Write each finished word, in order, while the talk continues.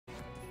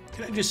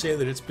Can I just say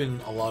that it's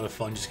been a lot of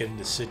fun just getting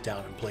to sit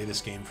down and play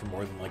this game for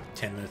more than like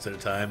 10 minutes at a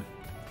time?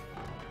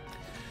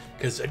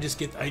 Because I just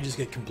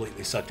get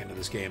completely sucked into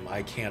this game.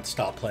 I can't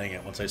stop playing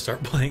it once I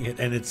start playing it,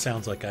 and it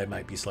sounds like I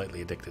might be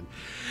slightly addicted.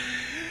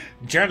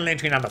 Journal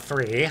entry number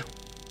 3.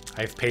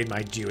 I've paid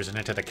my dues and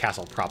entered the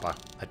castle proper.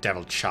 The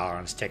devil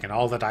Charon has taken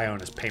all that I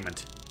own as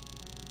payment.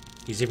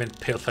 He's even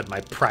pilfered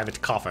my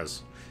private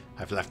coffers.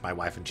 I've left my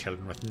wife and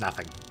children with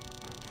nothing.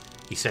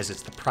 He says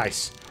it's the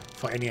price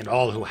for any and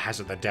all who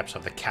hazard the depths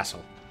of the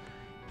castle.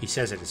 He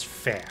says it is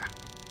fair.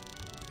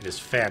 It is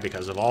fair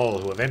because of all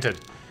who have entered,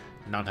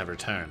 none have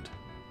returned.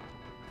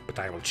 But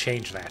I will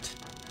change that.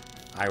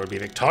 I will be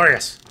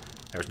victorious.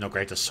 There is no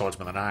greater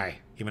swordsman than I,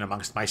 even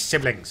amongst my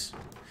siblings.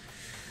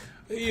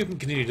 You can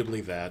continue to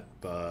believe that,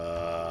 but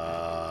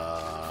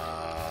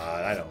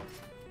I don't.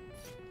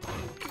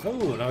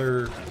 Oh,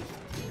 another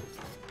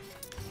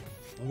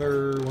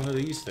one of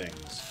these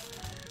things.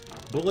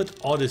 Bullet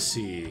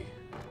Odyssey.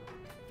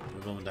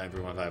 Development time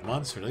for 5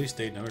 months. Release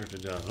date November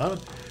 2011.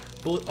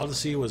 Bullet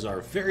Odyssey was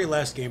our very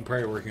last game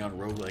prior to working on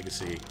Rogue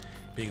Legacy.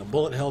 Being a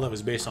bullet hell that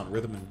was based on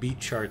rhythm and beat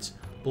charts,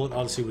 Bullet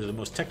Odyssey was the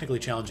most technically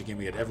challenging game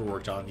we had ever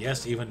worked on.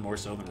 Yes, even more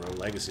so than Rogue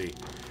Legacy.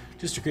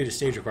 Just to create a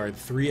stage required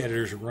 3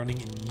 editors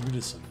running in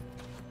unison.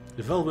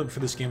 Development for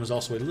this game was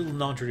also a little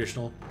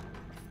non-traditional,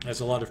 as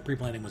a lot of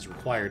pre-planning was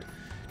required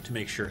to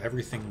make sure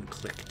everything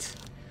clicked.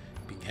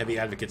 Being heavy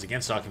advocates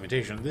against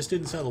documentation, this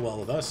didn't settle well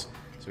with us,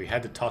 so we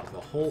had to talk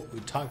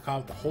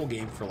out the whole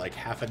game for like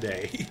half a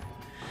day.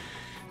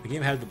 The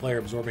game had the player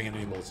absorbing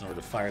enemy bullets in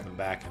order to fire them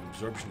back, and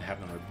absorption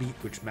happened on a beat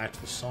which matched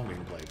the song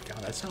being played. God,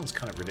 that sounds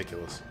kind of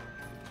ridiculous.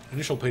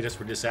 Initial playtests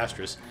were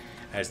disastrous,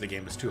 as the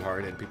game was too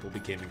hard and people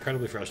became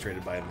incredibly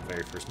frustrated by it in the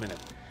very first minute.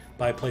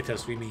 By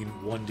playtest, we mean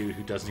one dude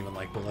who doesn't even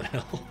like bullet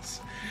hells.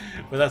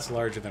 But that's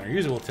larger than our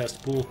usual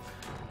test pool.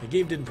 The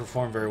game didn't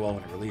perform very well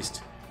when it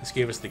released. This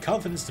gave us the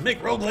confidence to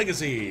make Rogue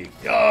Legacy!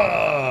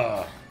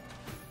 Yeah!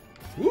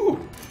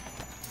 Woo!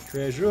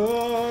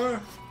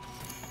 Treasure!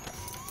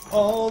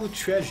 All the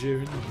treasure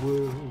in the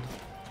world.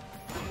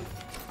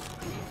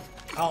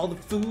 All the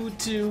food,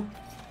 too.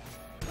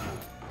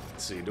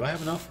 Let's see, do I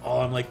have enough?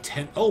 Oh, I'm like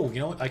 10. Oh, you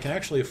know what? I can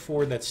actually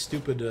afford that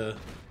stupid,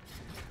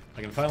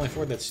 I can finally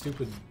afford that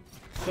stupid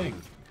thing.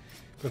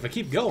 But if I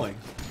keep going,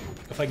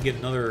 if I can get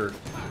another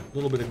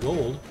little bit of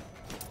gold,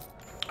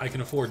 I can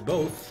afford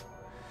both.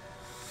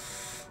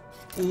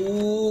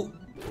 Ooh,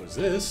 what is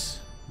this?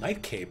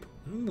 Night Cape.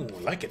 Ooh, I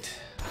like it.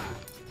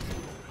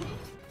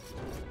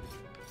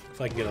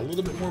 If I can get a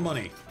little bit more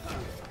money.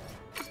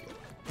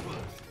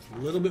 A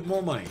little bit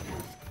more money.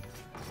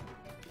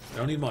 I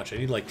don't need much. I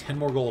need like 10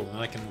 more gold and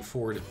then I can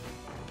afford...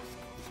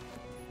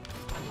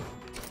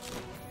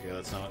 Yeah,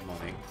 that's not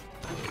money.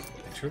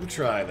 Thanks for the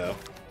try, though.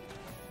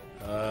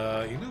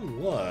 You know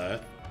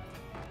what?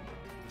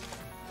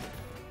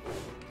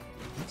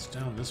 What's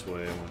down this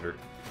way, I wonder?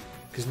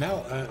 Because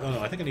now... oh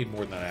no, I think I need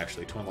more than that,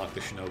 actually, to unlock the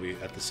Shinobi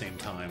at the same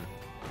time.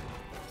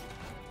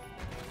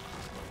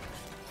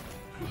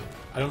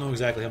 I don't know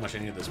exactly how much I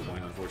need at this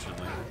point,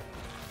 unfortunately.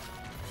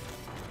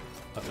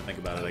 I'll have to think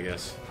about it, I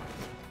guess.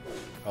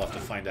 I'll have to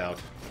find out.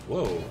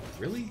 Whoa,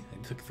 really?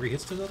 I took 3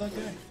 hits to that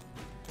guy?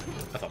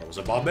 I thought it was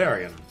a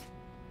barbarian.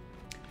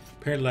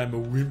 Apparently I'm a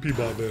wimpy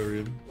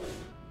barbarian.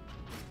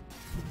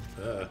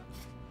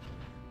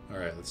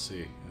 Alright, let's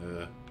see.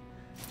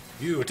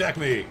 You attack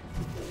me! You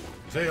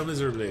fail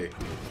miserably.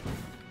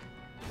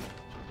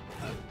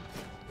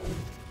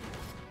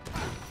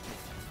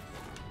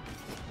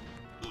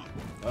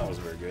 That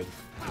wasn't very good.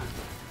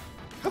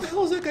 How the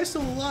hell is that guy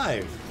still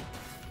alive?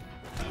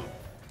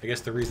 I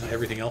guess the reason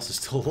everything else is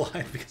still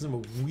alive because I'm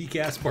a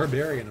weak-ass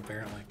barbarian,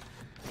 apparently.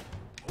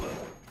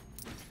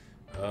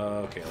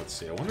 Okay, let's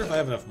see. I wonder if I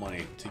have enough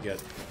money to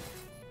get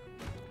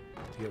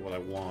what I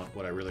want,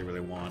 what I really, really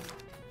want.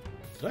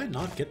 Did I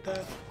not get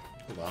that?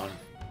 Hold on.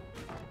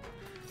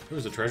 There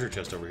was a treasure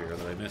chest over here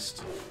that I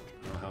missed. I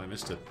don't know how I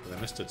missed it, but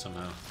I missed it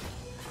somehow.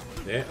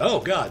 Yeah. Oh,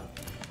 God!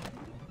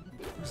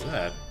 What's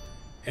that?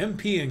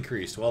 MP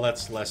increased. Well,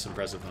 that's less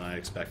impressive than I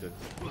expected.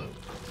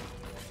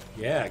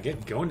 Yeah,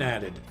 get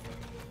Gonad-ed.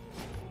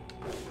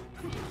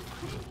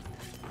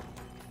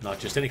 Not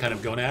just any kind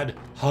of gonad.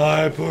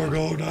 Hyper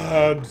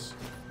gonads!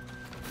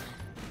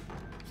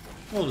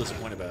 I'm a little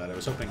disappointed by that. I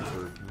was hoping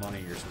for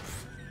money or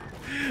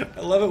something.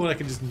 I love it when I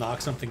can just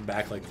knock something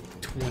back like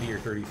 20 or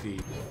 30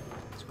 feet.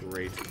 It's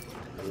great.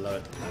 I love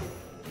it.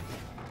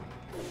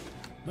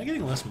 Am I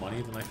getting less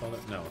money than I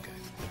thought? No, okay.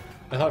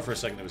 I thought for a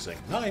second it was saying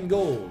 9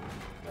 gold.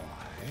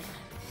 Why?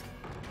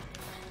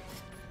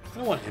 I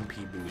don't want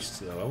MP boosts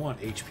though. I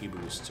want HP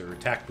boosts or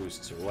attack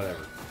boosts or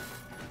whatever.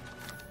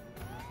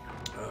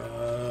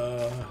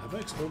 Have I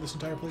explored this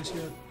entire place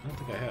yet? I don't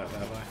think I have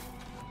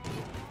I?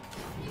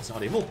 It's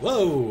not evil.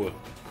 Whoa!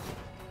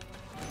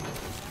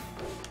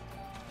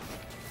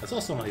 That's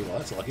also not evil.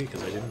 That's lucky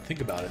because I didn't think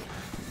about it.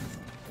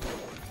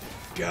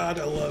 God,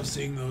 I love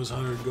seeing those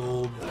 100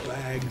 gold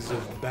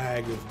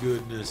bag of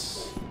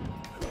goodness.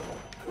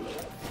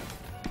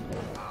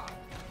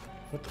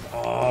 What the?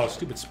 Oh,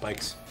 stupid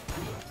spikes.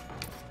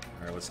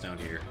 Alright, what's down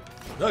here?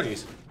 Oh,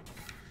 jeez.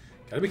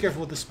 Gotta be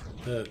careful with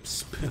the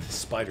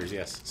spiders,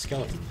 yes.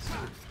 Skeletons.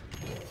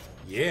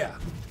 Yeah.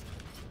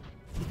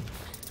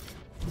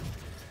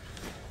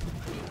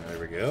 There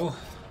we go.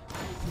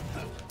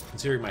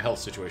 Considering my health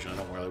situation, I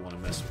don't really want to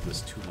mess with this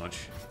too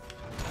much.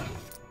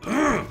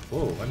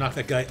 Whoa, I knocked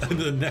that guy to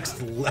the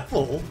next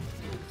level.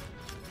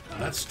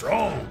 That's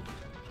strong.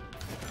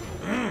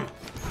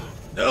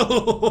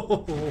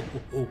 No!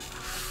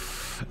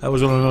 That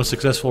was one of the most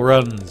successful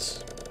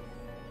runs.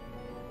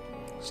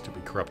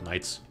 Stupid corrupt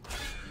knights.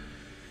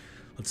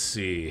 Let's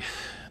see.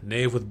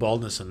 Knave with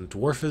baldness and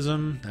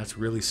dwarfism. That's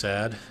really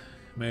sad.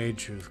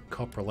 Mage of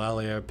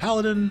Coprolalia.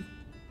 Paladin.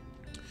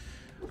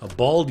 A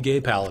bald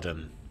gay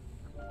paladin.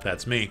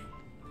 That's me.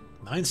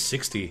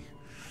 960.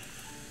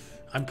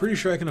 I'm pretty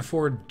sure I can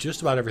afford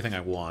just about everything I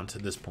want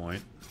at this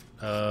point.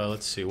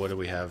 Let's see, what do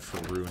we have for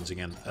runes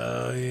again?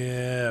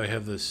 Yeah, we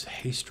have this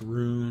haste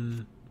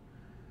rune.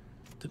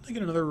 Didn't I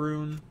get another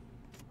rune?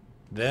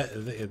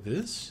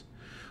 This?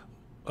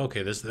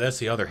 Okay, that's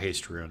the other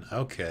haste rune.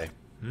 Okay.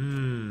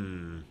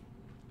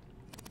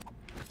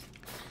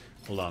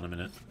 Hold on a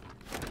minute.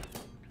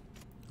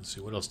 Let's see,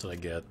 what else did I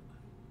get?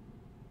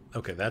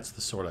 Okay, that's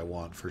the sword I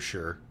want for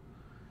sure.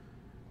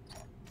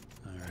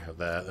 I already have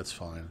that, that's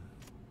fine.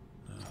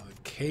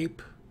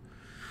 Cape.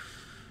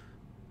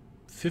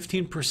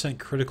 15%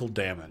 critical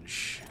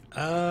damage.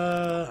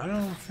 I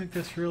don't think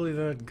that's really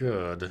that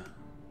good.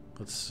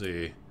 Let's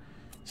see.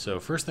 So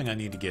first thing I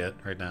need to get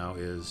right now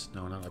is...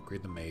 No, not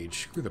upgrade the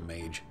mage. Screw the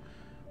mage.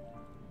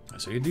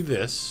 So you do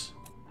this.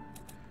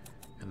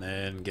 And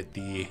then get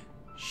the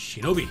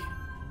shinobi.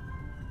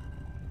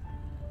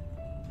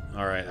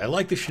 Alright, I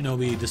like the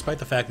shinobi, despite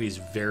the fact that he's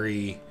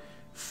very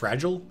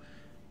fragile.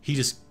 He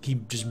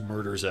just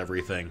murders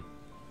everything.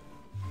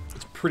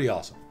 It's pretty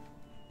awesome.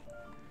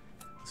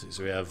 Let's see,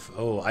 so we have...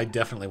 Oh, I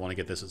definitely want to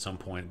get this at some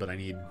point, but I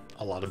need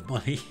a lot of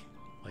money,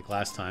 like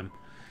last time.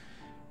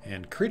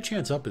 And crit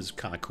chance up is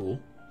kind of cool.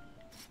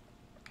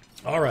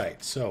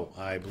 Alright, so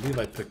I believe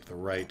I picked the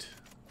right...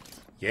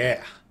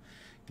 Yeah!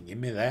 Give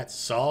me that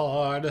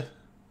sword!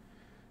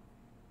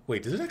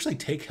 Wait, does it actually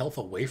take health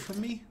away from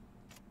me?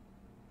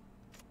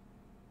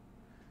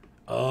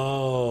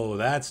 Oh,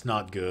 that's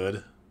not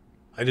good.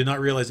 I did not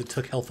realize it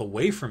took health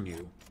away from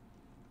you.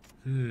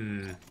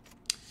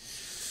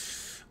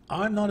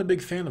 I'm not a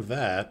big fan of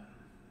that.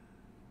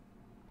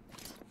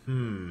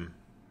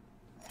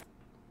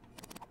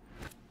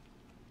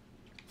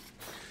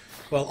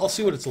 Well, I'll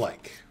see what it's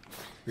like.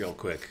 Real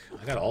quick.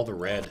 I got all the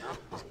red.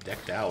 It's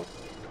decked out.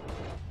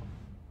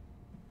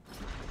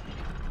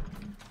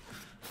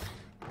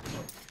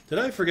 Did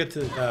I forget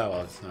to... Oh,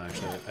 well, it's not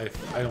actually...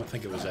 I don't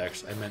think it was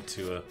actually... I meant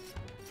to...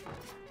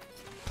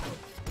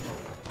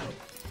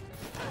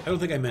 I don't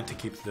think I meant to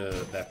keep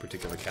that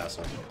particular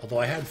castle. Although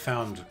I had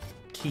found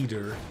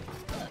Keter...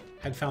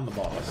 Had found the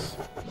boss.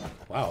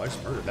 Wow, I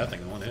just murdered that thing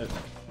in one hit.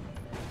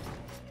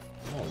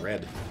 Oh,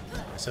 red.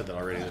 I said that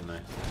already, didn't I?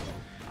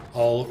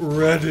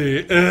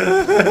 Already!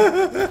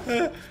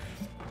 Yeah,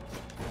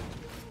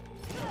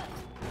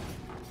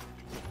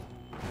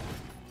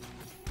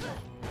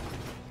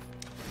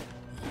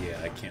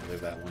 I can't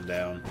live that one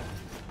down.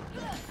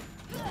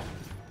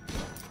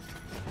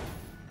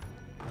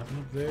 Nothing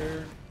up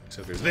there.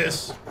 Except there's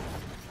this!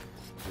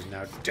 Who's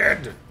now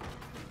dead!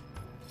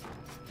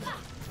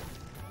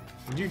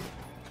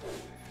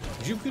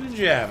 Juking and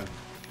jabbing.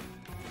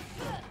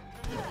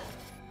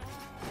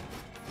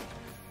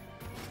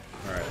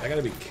 Alright, I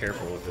gotta be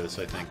careful with this,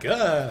 I think.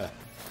 Ah!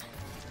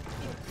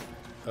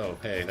 Oh,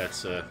 hey,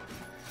 that's,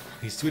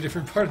 he's to a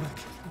different part of the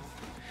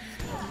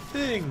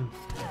thing.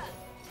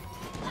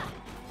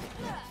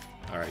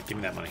 Alright, give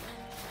me that money.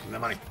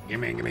 Give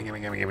me that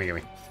money. Give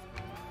me.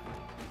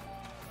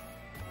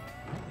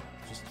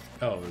 Just,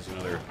 oh, there's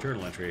another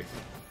journal entry.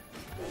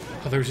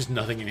 Oh, there was just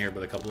nothing in here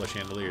but a couple of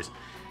chandeliers.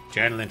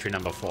 Journal entry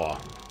number 4.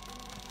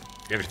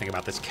 Everything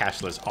about this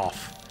castle is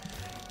off.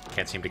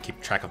 Can't seem to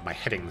keep track of my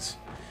headings.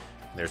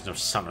 There's no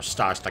sun or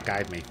stars to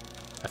guide me.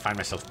 I find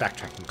myself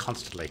backtracking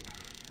constantly.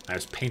 I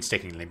must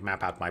painstakingly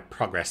map out my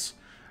progress,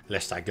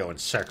 lest I go in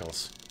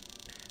circles.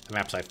 The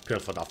maps I've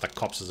pilfered off the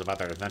corpses of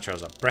other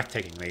adventurers are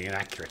breathtakingly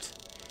inaccurate.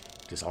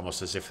 It is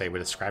almost as if they were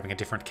describing a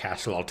different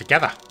castle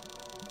altogether.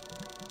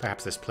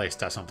 Perhaps this place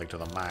does something to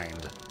the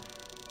mind.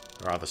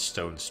 Or are the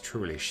stones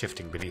truly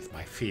shifting beneath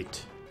my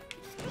feet?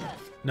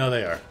 No,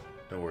 they are.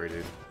 Don't worry,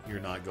 dude.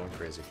 You're not going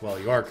crazy. Well,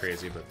 you are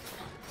crazy, but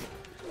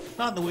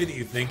not in the way that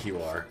you think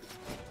you are.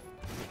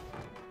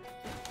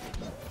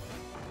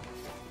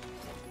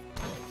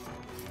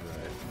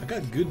 Alright. I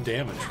got good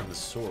damage from the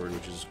sword,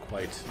 which is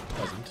quite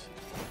pleasant.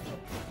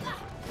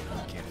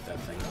 Can't hit that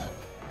thing.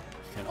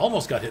 And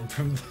almost got hit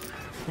from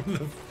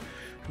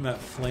that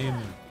flame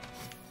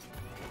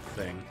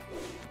thing.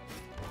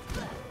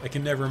 I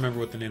can never remember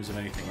what the names of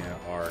anything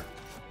are.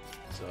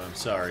 So I'm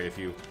sorry if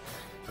you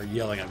are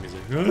yelling at me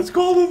like, it's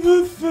called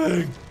this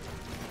thing!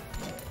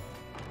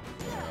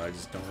 I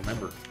just don't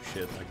remember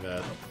shit like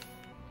that.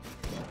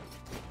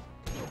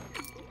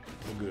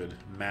 Oh good.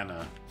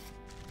 Mana.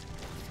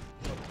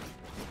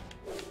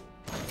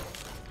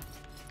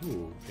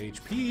 Ooh,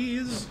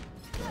 HPs!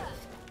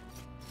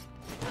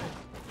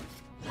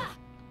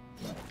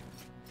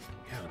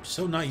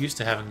 so not used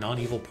to having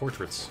non-evil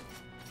portraits.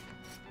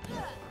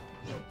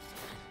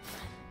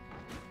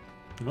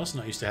 I'm also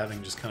not used to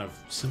having just kind of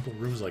simple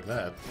rooms like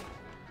that.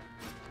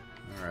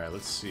 Alright,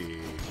 let's see.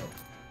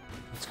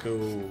 Let's go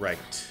right.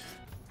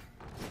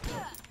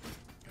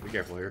 Gotta be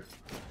careful here.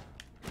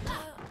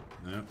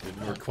 Nope,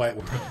 didn't work quite.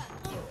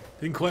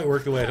 Didn't quite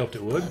work the way I'd hoped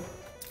it would.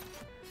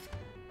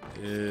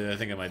 I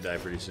think I might die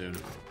pretty soon.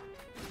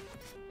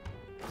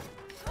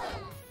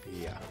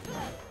 Yeah.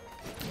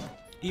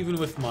 Even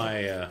with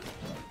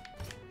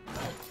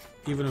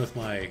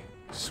my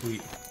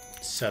sweet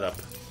setup.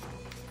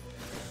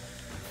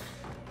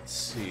 Let's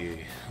see.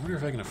 I wonder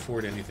if I can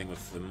afford anything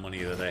with the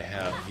money that I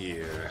have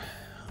here.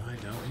 I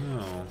don't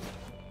know.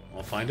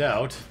 I'll find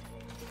out.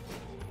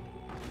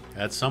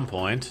 At some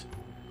point.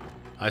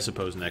 I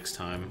suppose next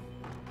time.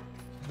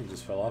 It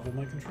just fell off of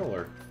my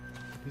controller.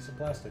 Piece of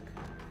plastic.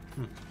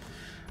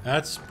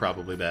 That's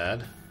probably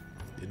bad.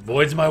 It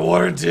voids my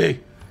warranty!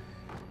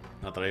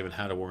 Not that I even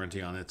had a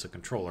warranty on it. It's a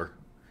controller.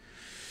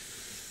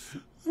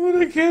 But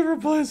I can't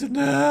replace it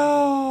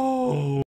now!